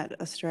system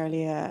that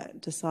Australia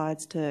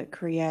decides to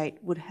create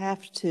would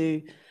have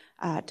to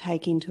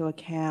take into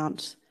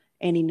account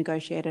any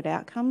negotiated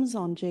outcomes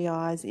on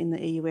GIs in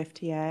the EU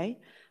FTA,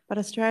 but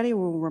Australia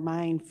will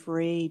remain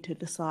free to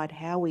decide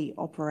how we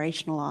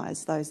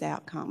operationalise those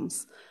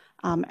outcomes.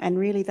 And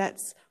really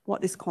that's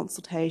what this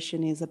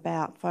consultation is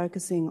about,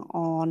 focusing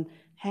on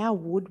how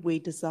would we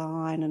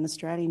design an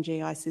Australian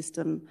GI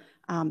system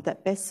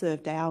that best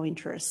served our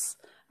interests.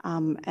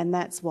 And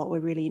that's what we're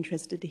really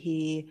interested to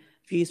hear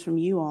views from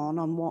you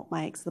on what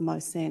makes the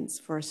most sense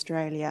for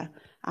Australia,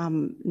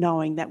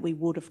 knowing that we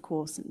would, of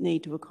course,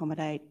 need to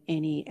accommodate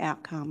any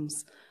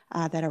outcomes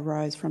that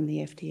arose from the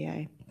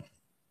FTA.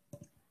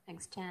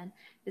 Thanks, Jan.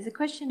 There's a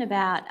question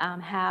about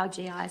how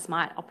GIs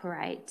might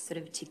operate sort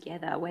of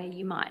together, where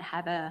you might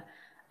have a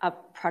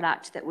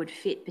product that would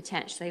fit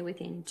potentially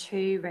within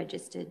 2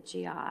 registered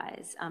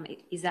GIs.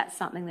 Is that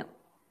something that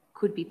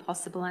could be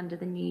possible under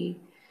the new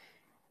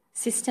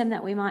system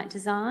that we might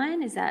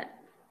design? Is that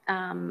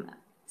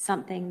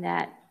something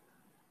that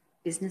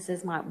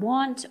businesses might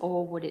want,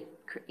 or would it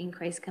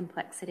increase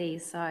complexity?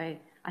 So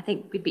I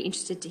think we'd be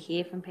interested to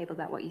hear from people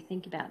about what you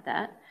think about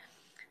that.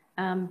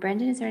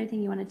 Brendan, is there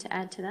anything you wanted to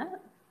add to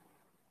that?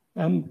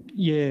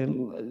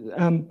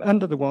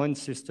 Under the wine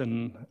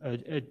system,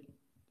 a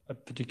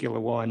particular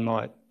wine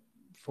might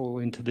fall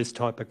into this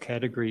type of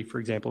category. For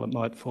example, it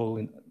might fall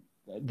in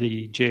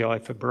the GI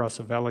for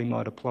Barossa Valley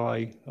might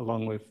apply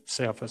along with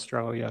South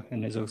Australia,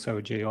 and there's also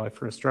a GI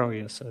for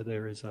Australia. So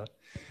there is a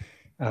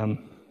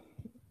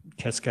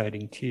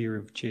cascading tier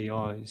of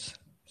GIs.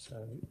 So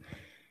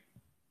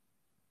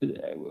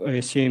I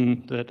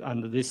assume that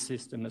under this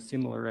system, a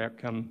similar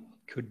outcome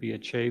could be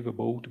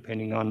achievable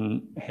depending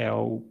on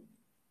how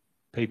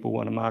people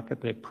want to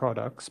market their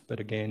products. But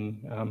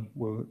again,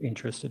 we're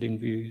interested in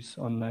views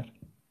on that.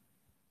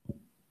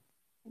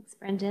 Thanks,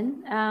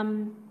 Brendan.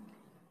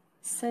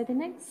 So the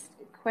next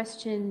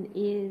question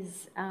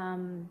is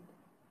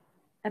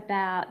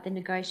about the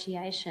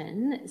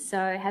negotiation.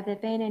 So have there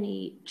been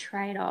any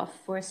trade-off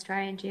for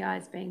Australian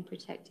GIs being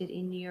protected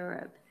in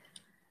Europe?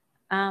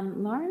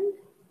 Lauren?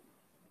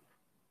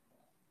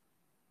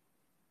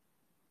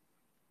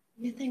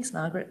 Yeah, thanks,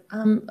 Margaret.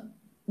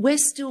 We're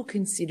still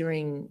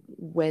considering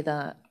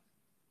whether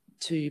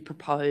to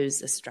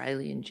propose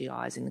Australian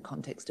GIs in the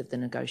context of the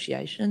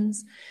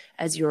negotiations.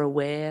 As you're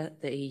aware,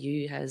 the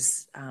EU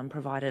has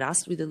provided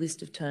us with a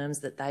list of terms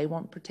that they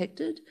want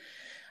protected,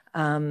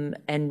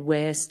 and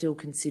we're still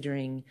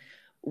considering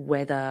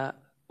whether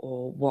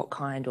or what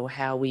kind or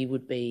how we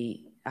would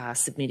be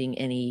submitting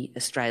any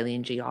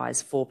Australian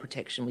GIs for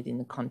protection within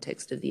the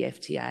context of the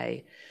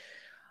FTA.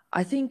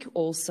 I think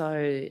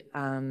also,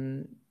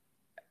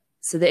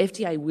 so the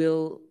FTA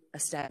will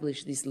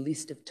establish this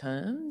list of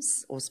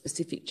terms or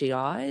specific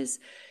GIs.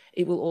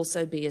 It will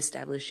also be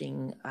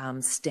establishing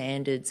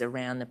standards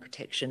around the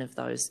protection of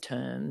those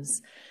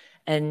terms.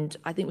 And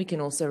I think we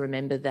can also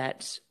remember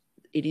that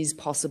it is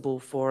possible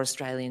for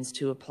Australians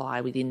to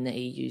apply within the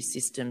EU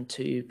system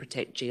to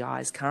protect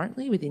GIs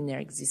currently within their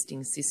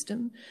existing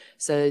system.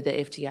 So the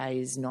FTA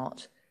is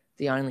not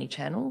the only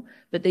channel,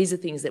 but these are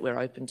things that we're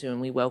open to,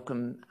 and we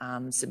welcome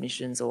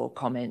submissions or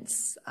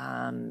comments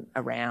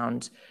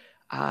around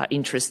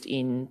interest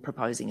in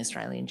proposing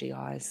Australian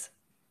GIs.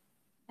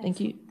 Thank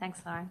you.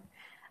 Thanks, Lauren.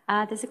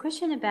 There's a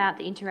question about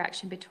the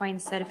interaction between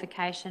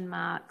certification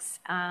marks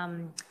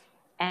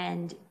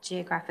and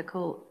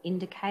geographical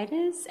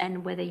indicators,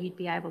 and whether you'd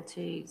be able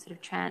to sort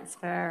of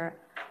transfer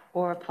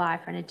or apply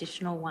for an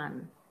additional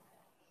one.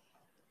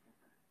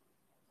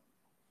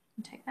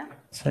 Take that.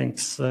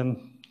 Thanks.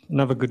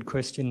 Another good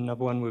question,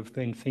 another one we've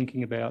been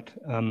thinking about.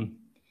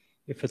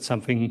 If it's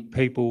something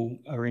people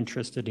are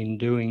interested in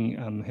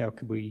doing, how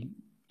could we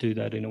do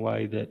that in a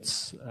way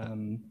that's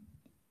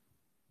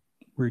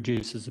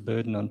reduces the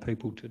burden on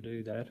people to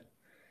do that?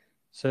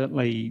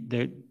 Certainly,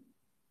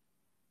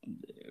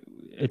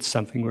 it's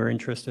something we're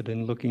interested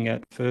in looking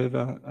at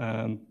further.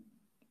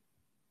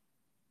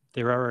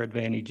 There are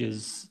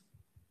advantages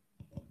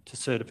to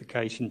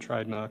certification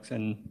trademarks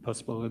and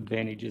possible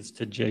advantages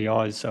to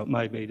GIs, so it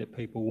may be that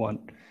people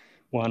want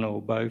one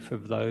or both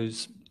of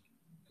those.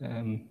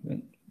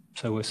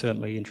 So we're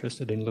certainly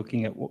interested in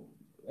looking at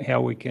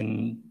how we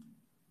can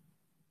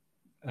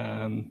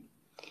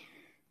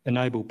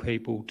enable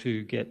people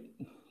to get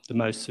the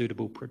most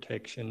suitable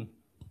protection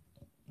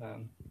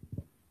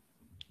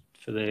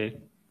for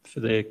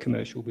their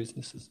commercial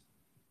businesses.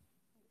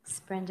 Thanks,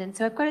 Brendan.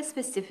 So I've got a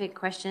specific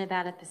question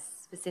about a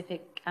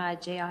specific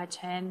GI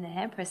term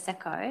there,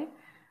 Prosecco.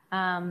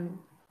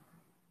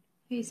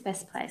 Who's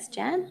best placed,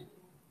 Jan?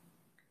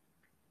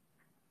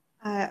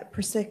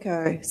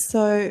 Prosecco.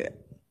 So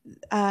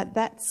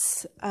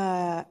that's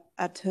a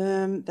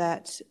term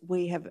that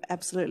we have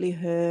absolutely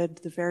heard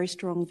the very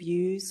strong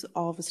views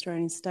of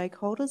Australian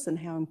stakeholders and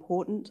how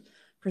important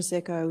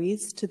Prosecco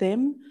is to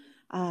them,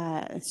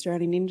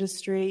 Australian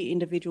industry,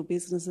 individual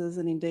businesses,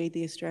 and indeed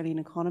the Australian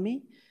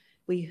economy.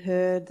 We've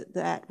heard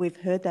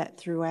that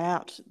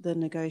throughout the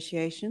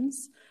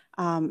negotiations.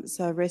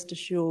 So rest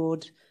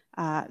assured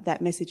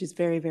that message is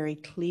very, very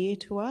clear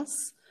to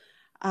us.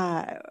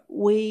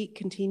 We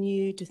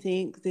continue to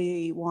think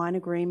the wine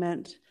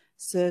agreement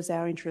serves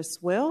our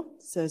interests well,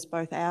 serves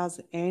both ours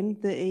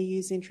and the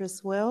EU's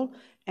interests well,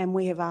 and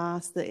we have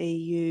asked the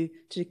EU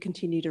to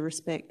continue to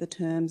respect the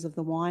terms of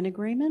the wine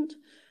agreement.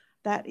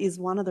 That is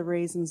one of the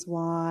reasons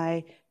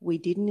why we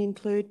didn't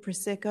include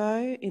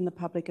Prosecco in the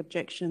public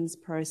objections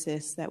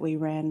process that we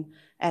ran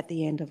at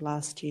the end of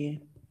last year.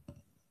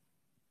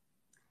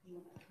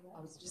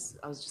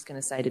 I was just going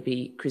to say, to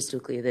be crystal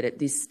clear, that at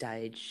this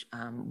stage,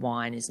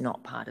 wine is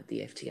not part of the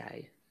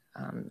FTA.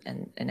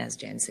 And as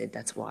Jan said,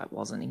 that's why it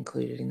wasn't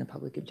included in the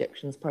public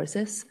objections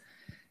process.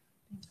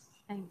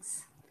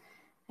 Thanks.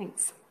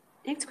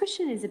 Next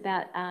question is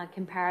about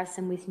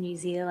comparison with New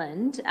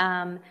Zealand,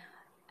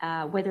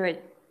 whether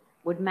it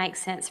would make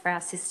sense for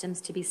our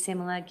systems to be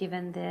similar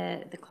given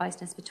the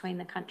closeness between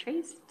the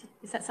countries.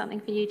 Is that something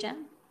for you,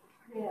 Jan?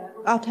 Yeah,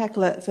 I'll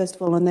tackle it first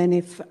of all, and then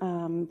if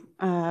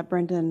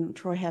Brendan,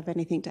 Troy have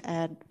anything to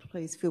add,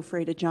 please feel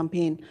free to jump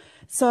in.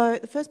 So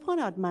the first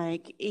point I'd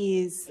make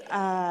is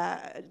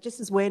just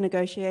as we're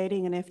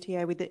negotiating an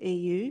FTA with the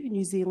EU,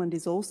 New Zealand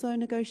is also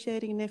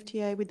negotiating an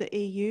FTA with the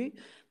EU.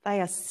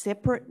 They are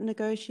separate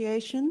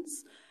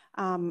negotiations.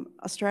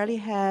 Australia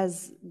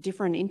has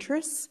different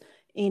interests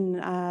in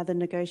the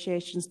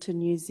negotiations to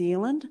New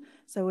Zealand,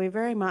 so we're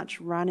very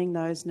much running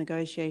those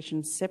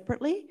negotiations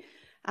separately.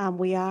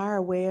 We are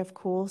aware, of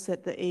course,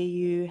 that the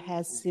EU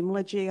has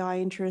similar GI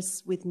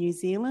interests with New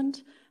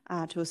Zealand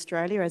to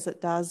Australia, as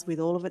it does with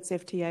all of its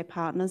FTA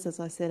partners, as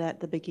I said at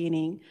the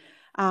beginning.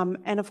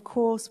 And of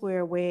course,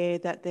 we're aware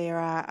that there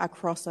are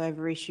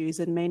crossover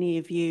issues, and many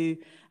of you,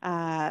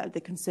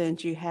 the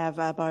concerns you have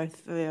are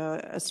both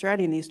for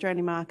Australia, in the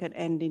Australian market,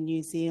 and in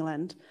New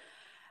Zealand.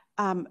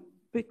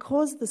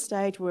 Because the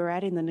stage we're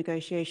at in the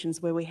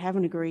negotiations where we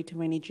haven't agreed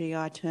to any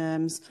GI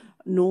terms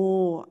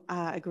nor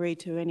agreed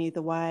to any of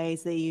the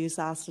ways the EU's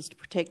asked us to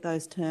protect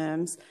those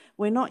terms,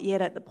 we're not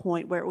yet at the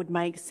point where it would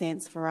make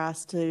sense for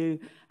us to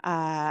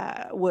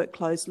work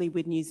closely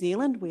with New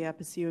Zealand. We are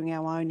pursuing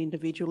our own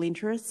individual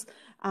interests,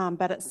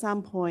 but at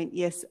some point,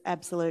 yes,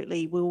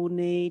 absolutely, we will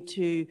need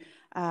to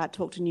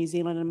talk to New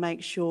Zealand and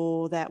make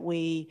sure that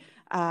we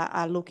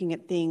are looking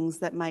at things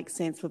that make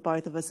sense for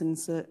both of us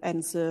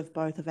and serve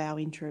both of our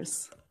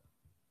interests.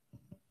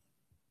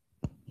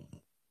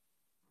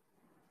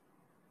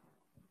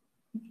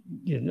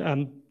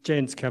 Yeah,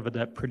 Jan's covered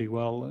that pretty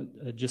well.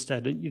 Just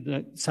added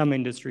that some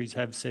industries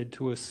have said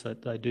to us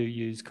that they do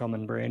use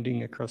common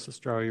branding across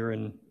Australia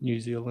and New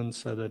Zealand,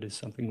 so that is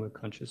something we're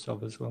conscious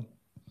of as well.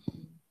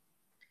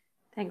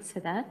 Thanks for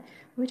that.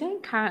 We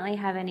don't currently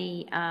have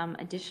any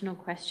additional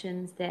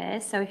questions there.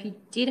 So if you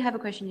did have a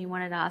question you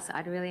wanted to ask,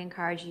 I'd really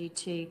encourage you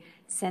to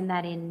send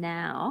that in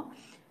now.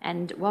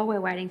 And while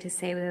we're waiting to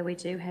see whether we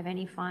do have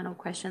any final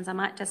questions, I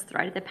might just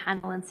throw to the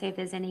panel and see if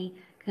there's any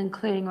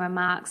concluding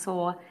remarks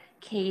or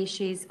key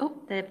issues. Oh,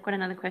 they've got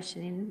another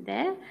question in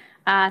there.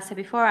 So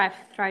before I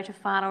throw to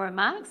final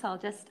remarks, I'll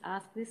just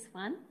ask this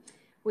one,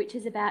 which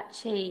is about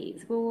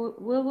cheese. Will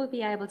we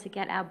be able to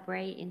get our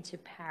brie into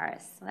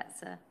Paris? So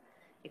that's a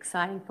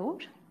exciting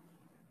thought.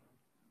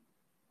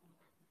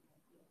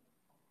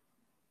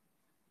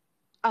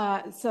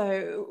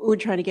 So we're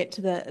trying to get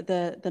to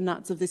the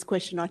nuts of this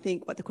question. I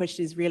think what the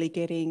question is really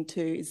getting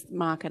to is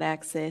market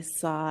access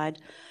side.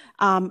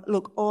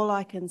 Look, all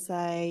I can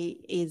say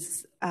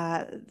is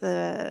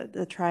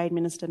the Trade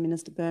Minister,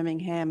 Minister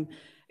Birmingham,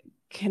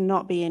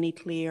 cannot be any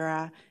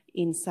clearer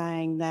in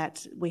saying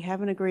that we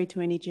haven't agreed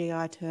to any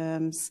GI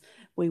terms.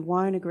 We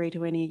won't agree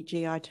to any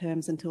GI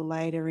terms until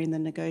later in the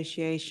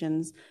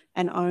negotiations,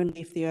 and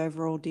only if the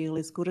overall deal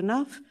is good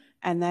enough,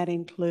 and that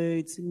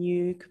includes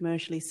new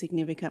commercially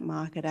significant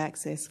market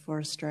access for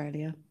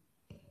Australia.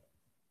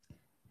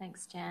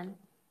 Thanks, Jan.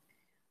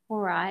 All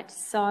right,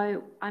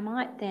 so I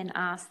might then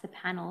ask the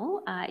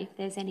panel if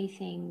there's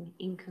anything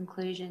in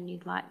conclusion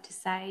you'd like to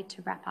say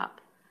to wrap up.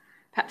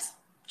 Perhaps,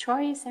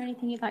 Troy, is there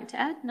anything you'd like to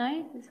add?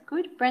 No? Is it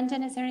good?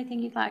 Brendan, is there anything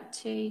you'd like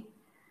to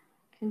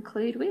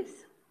conclude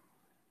with?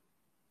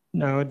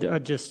 No,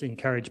 I'd just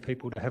encourage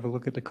people to have a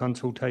look at the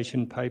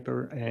consultation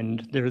paper,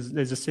 and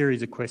there's a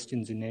series of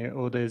questions in there,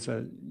 or there's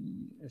a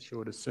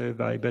shorter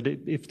survey. But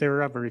if there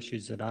are other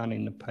issues that aren't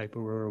in the paper,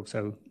 we're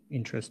also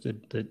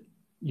interested, that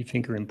you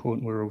think are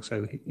important, we're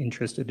also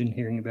interested in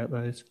hearing about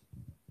those.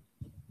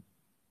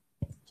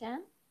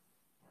 Jan?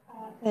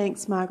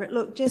 Thanks, Margaret.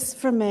 Look, just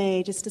from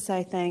me, just to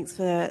say thanks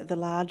for the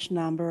large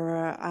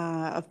number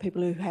of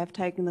people who have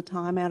taken the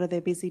time out of their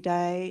busy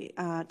day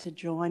to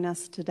join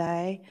us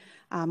today.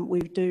 We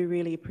do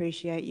really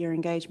appreciate your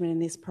engagement in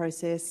this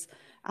process.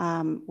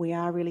 We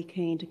are really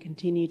keen to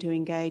continue to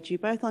engage you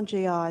both on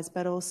GIs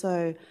but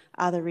also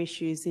other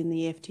issues in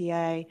the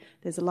FTA.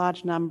 There's a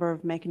large number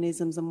of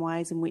mechanisms and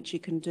ways in which you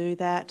can do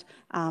that,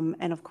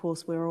 and of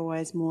course we're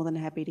always more than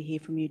happy to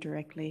hear from you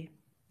directly.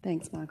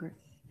 Thanks, Margaret.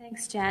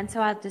 Thanks, Jan.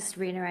 So I'll just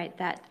reiterate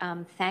that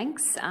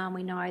thanks.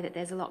 We know that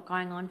there's a lot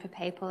going on for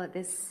people at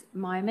this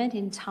moment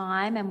in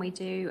time, and we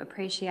do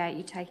appreciate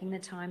you taking the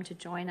time to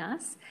join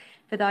us.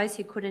 For those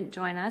who couldn't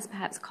join us,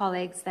 perhaps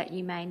colleagues that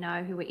you may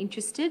know who are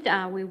interested,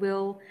 we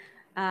will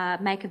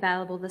make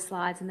available the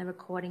slides and the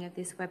recording of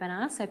this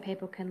webinar so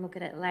people can look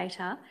at it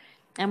later.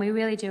 And we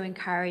really do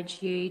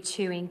encourage you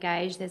to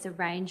engage. There's a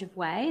range of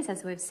ways,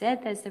 as we've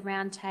said. There's the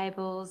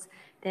roundtables,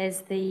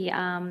 there's the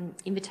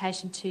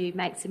invitation to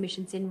make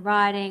submissions in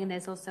writing, and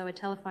there's also a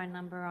telephone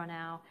number on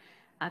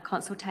our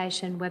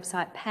consultation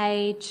website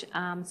page.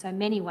 So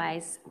many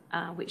ways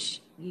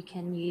which you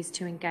can use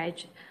to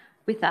engage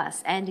with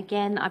us. And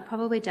again, I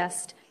probably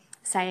just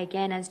say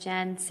again, as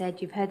Jan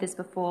said, you've heard this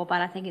before, but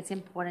I think it's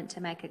important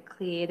to make it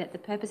clear that the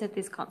purpose of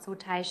this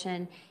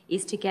consultation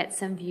is to get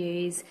some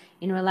views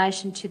in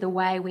relation to the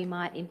way we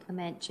might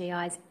implement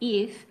GIs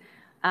if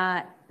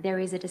there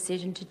is a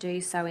decision to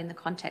do so in the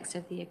context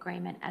of the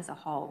agreement as a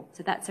whole.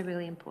 So that's a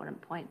really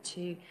important point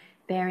to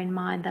bear in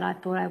mind that I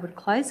thought I would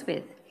close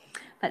with.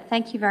 But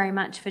thank you very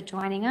much for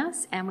joining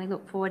us, and we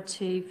look forward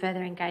to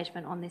further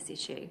engagement on this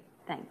issue.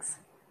 Thanks.